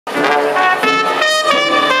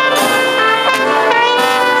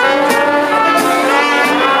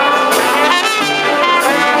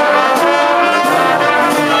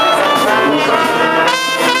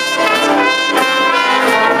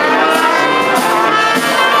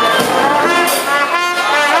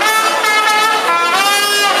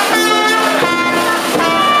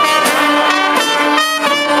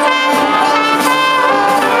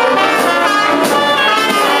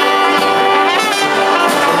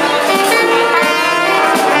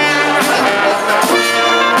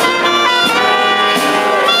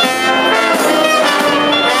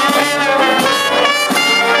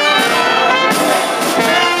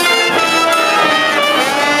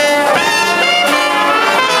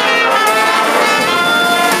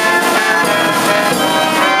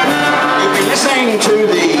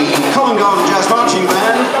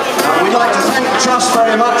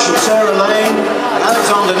very much, and Sarah Lane, and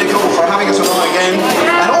Alexander Nicol for having us along again,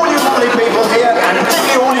 and all you lovely people here, and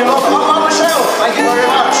particularly all you lot on the shelf. Thank you very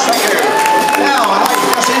much. Thank you. Now, I'd like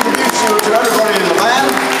to just introduce you to everybody in the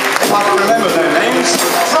band, if I can remember their names.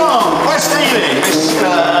 From West Ealing,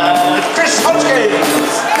 Chris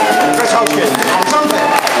Hodgkins. Chris Hodgkins on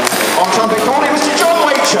trumpet. On trumpet calling, Mr. John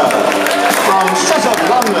Wacher from Sutton,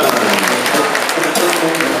 London.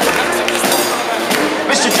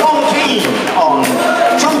 Mr. John Keane on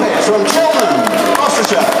trumpet from Cheltenham,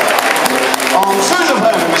 Gloucestershire. On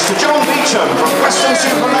sousaphone, Mr. John Beecham from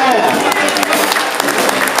Preston-super-Mare.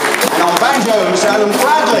 And on banjo, Mr. Adam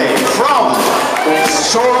Bradley from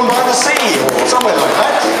Shoreham by the Sea, or somewhere like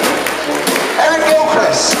that. Eric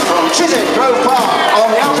Gilchrist from Chiswick Grove Park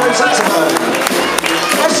on the alto saxophone.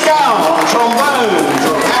 Chris Gow on trombone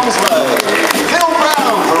from Hounslow. Phil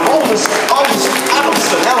Brown from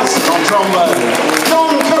Addleston Elson on trombone.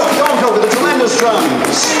 Don Cook with the tremendous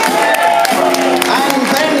drums. And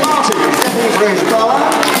Ben Martin stepping for his brother.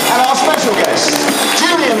 And our special guest,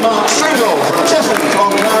 Julian Mark Stringle from Chesham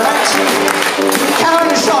on clarinet.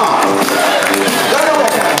 Karen Sharp. Don't know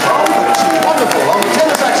where Karen from, but she's wonderful on the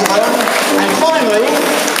tenor saxophone. And finally,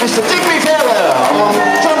 Mr. Digby Fairweather on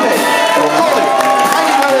trumpet or calling. Thank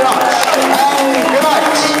you very much. And good night.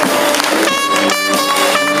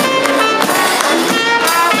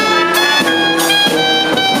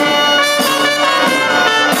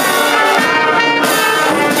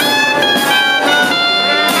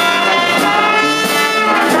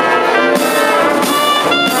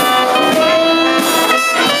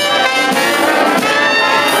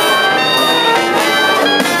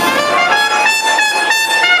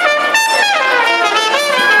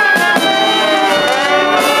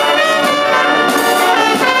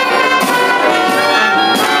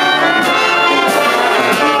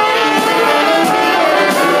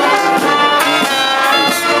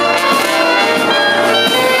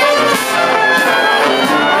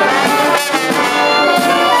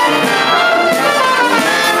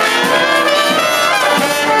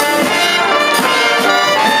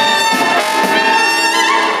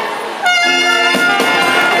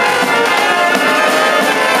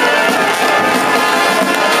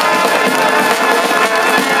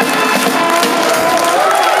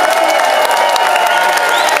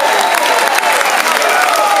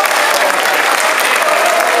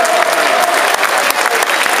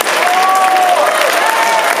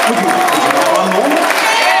 One more.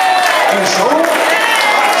 Are you sure?